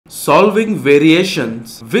Solving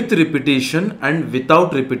variations with repetition and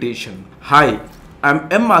without repetition. Hi, I'm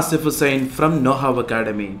M. Asif Hussain from KnowHow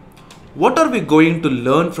Academy. What are we going to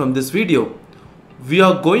learn from this video? We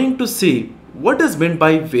are going to see what is meant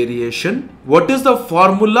by variation, what is the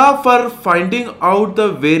formula for finding out the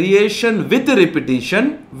variation with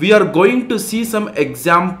repetition. We are going to see some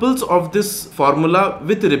examples of this formula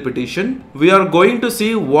with repetition. We are going to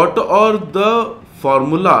see what are the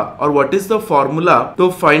formula or what is the formula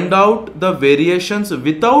to find out the variations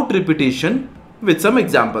without repetition with some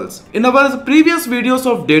examples. In our previous videos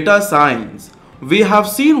of data science, we have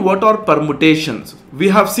seen what are permutations. We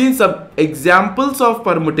have seen some examples of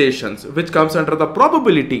permutations which comes under the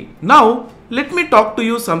probability. Now let me talk to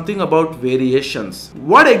you something about variations.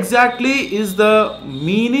 What exactly is the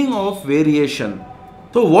meaning of variation?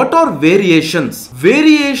 So what are variations?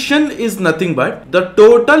 Variation is nothing but the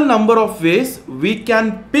total number of ways we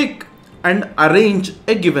can pick and arrange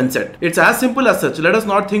a given set. It's as simple as such. Let us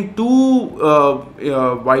not think too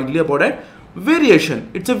widely about it.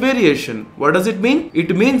 Variation. It's a variation. What does it mean?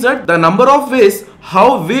 It means that the number of ways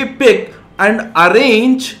how we pick and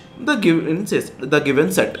arrange the given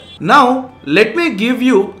set. Now let me give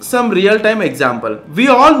you some real-time example. We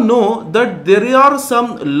all know that there are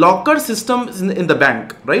some locker systems in the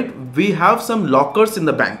bank, right? We have some lockers in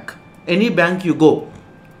the bank. Any bank you go,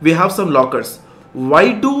 we have some lockers.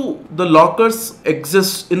 Why do the lockers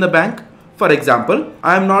exist in the bank? For example,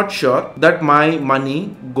 I am not sure that my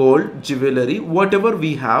money, gold, jewelry, whatever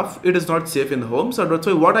we have, it is not safe in the home. So that's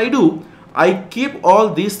why what I do, I keep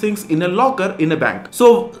all these things in a locker in a bank.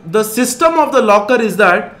 So the system of the locker is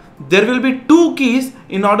that there will be two keys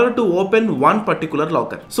in order to open one particular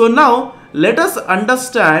locker. So now let us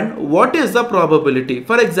understand what is the probability.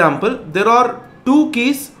 For example, there are two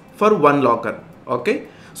keys for one locker. Okay.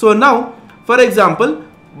 So now, for example,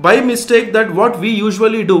 by mistake that what we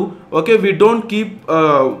usually do, okay, we don't keep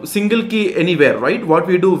single key anywhere, right? What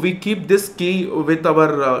we do, we keep this key with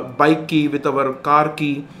our bike key, with our car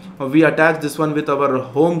key. We attach this one with our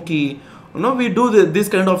home key. We do this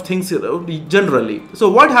kind of things generally.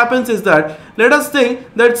 So what happens is that, let us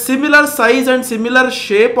think that similar size and similar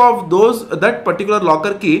shape of that particular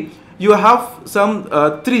locker key, you have some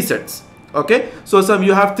three sets. Okay, so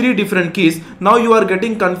you have three different keys. Now you are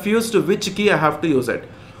getting confused which key I have to use it.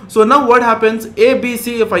 So now what happens, A, B,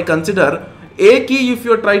 C, if I consider A key, if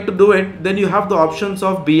you try to do it, then you have the options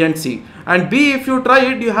of B and C. And B, if you try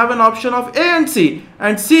it, you have an option of A and C.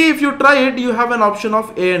 And C, if you try it, you have an option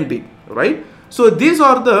of A and B, right? So these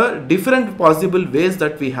are the different possible ways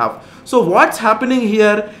that we have. So what's happening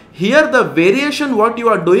here? Here the variation, what you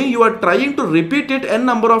are doing, you are trying to repeat it n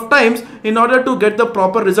number of times in order to get the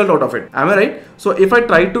proper result out of it. Am I right? So if I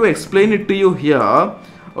try to explain it to you here,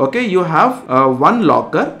 okay, you have one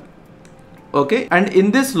locker, okay, and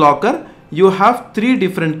in this locker you have three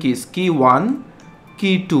different keys, key 1,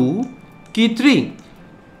 key 2, key 3.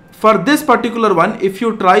 For this particular one, if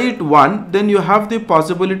you try it 1, then you have the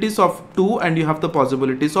possibilities of 2 and you have the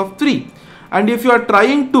possibilities of 3. And if you are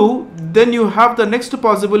trying 2, then you have the next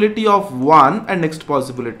possibility of 1 and next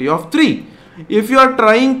possibility of 3. If you are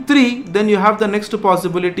trying 3, then you have the next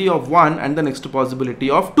possibility of 1 and the next possibility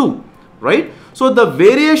of 2, right? So the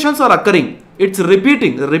variations are occurring. It's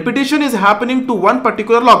repeating. The repetition is happening to one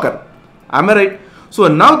particular locker. Am I right? So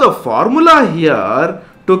now the formula here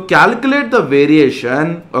to calculate the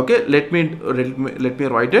variation, okay, let me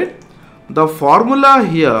write it. The formula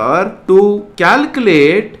here to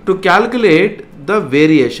calculate the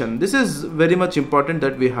variation. This is very much important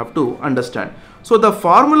that we have to understand. So the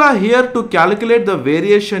formula here to calculate the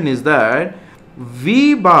variation is that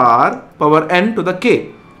V bar power n to the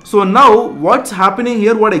k. So now what's happening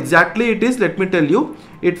here, what exactly it is, let me tell you.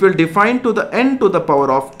 It will define to the n to the power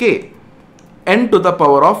of k. N to the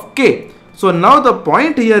power of k. So now the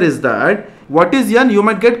point here is that what is n? You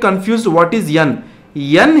might get confused. What is n?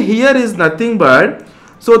 N here is nothing but,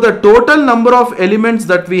 so the total number of elements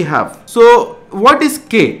that we have. So what is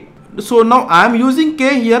k? So now I am using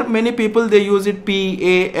k here. Many people they use it p,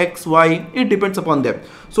 a, x, y. It depends upon them.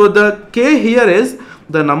 So the k here is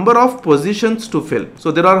the number of positions to fill.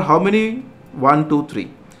 So there are how many? 1, 2, 3.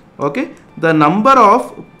 Okay. The number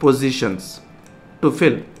of positions to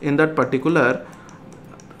fill in that particular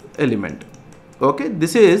element. Okay.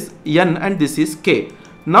 This is n and this is k.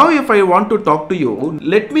 Now if I want to talk to you,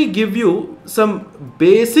 let me give you some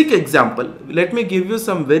basic example. Let me give you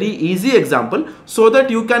some very easy example so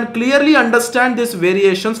that you can clearly understand this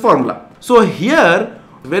variations formula. So here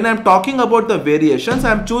when I am talking about the variations,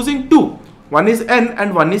 I am choosing two. One is n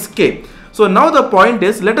and one is k. So now the point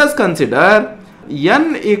is, let us consider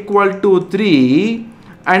n equal to 3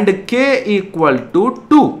 and k equal to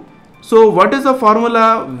 2. So what is the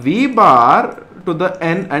formula? V bar to the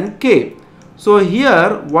n and k. So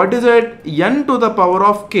here what is it? N to the power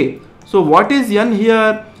of k. So what is n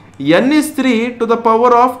here? N is 3 to the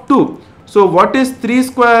power of 2. So what is 3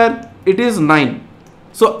 square? It is 9.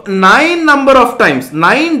 So 9 number of times,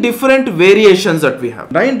 9 different variations that we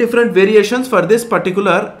have. 9 different variations for this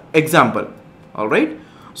particular example. Alright.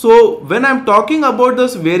 So when I'm talking about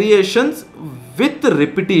those variations with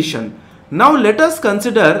repetition, now let us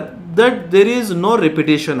consider that there is no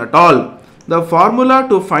repetition at all. The formula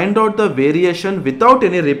to find out the variation without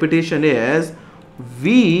any repetition is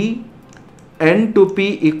V n to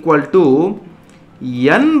p equal to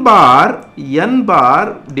n bar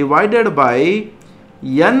divided by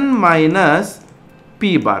n minus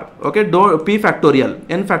p bar. Okay, p factorial,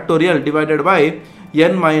 n factorial divided by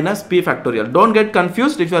n minus p factorial. Don't get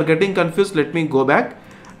confused. If you are getting confused, let me go back,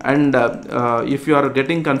 and if you are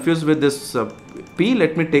getting confused with this p,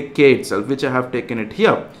 let me take k itself, which I have taken it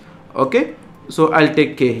here. Okay, so I'll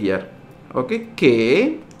take k here. Okay,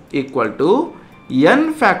 k equal to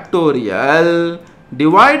n factorial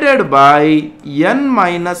divided by n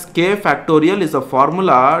minus k factorial is a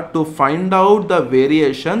formula to find out the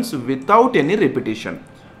variations without any repetition.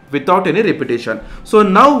 So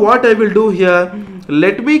now what I will do here,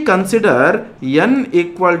 let me consider n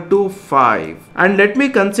equal to 5 and let me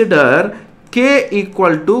consider k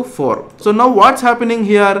equal to 4. So now what's happening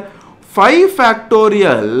here? 5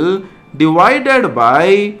 factorial divided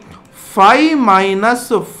by 5 minus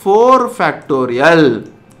 4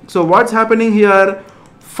 factorial. So what's happening here?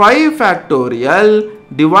 5 factorial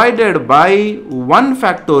divided by 1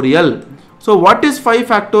 factorial. So what is 5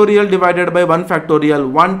 factorial divided by 1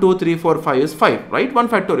 factorial? 1, 2, 3, 4, 5 is 5, right? 1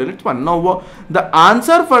 factorial, it's 1. Now the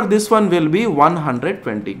answer for this one will be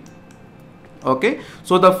 120. Okay,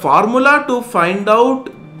 so the formula to find out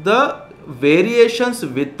the variations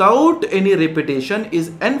without any repetition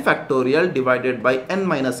is n factorial divided by n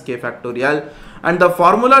minus k factorial, and the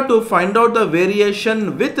formula to find out the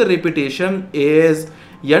variation with repetition is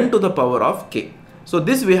n to the power of k. So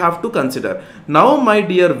this we have to consider. Now my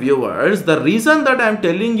dear viewers, the reason that I am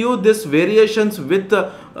telling you this variations with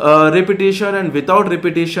repetition and without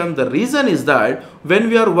repetition, the reason is that when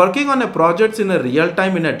we are working on a project in a real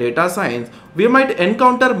time in a data science, we might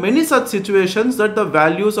encounter many such situations that the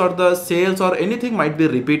values or the sales or anything might be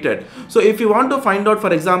repeated. So if you want to find out,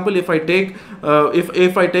 for example, if I take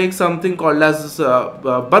if I take something called as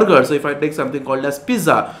burger, so if I take something called as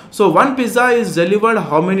pizza, so one pizza is delivered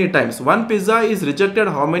how many times, one pizza is rejected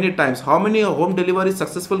how many times, how many home deliveries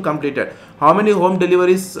successful completed, how many home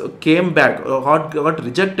deliveries came back or got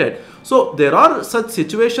rejected. So there are such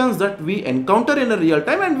situations that we encounter in a real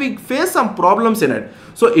time and we face some problems in it.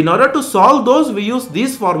 So in order to solve those, we use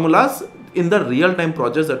these formulas in the real time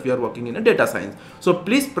projects that we are working in a data science. So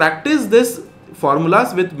please practice this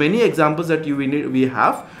formulas with many examples that we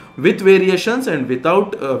have with variations and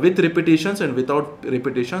without with repetitions and without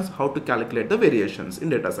repetitions, how to calculate the variations in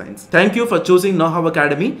data science. Thank you for choosing KnowHow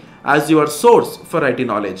Academy as your source for IT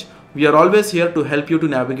knowledge. We are always here to help you to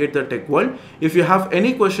navigate the tech world. If you have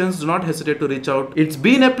any questions, do not hesitate to reach out. It's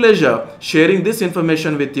been a pleasure sharing this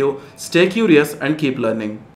information with you. Stay curious and keep learning.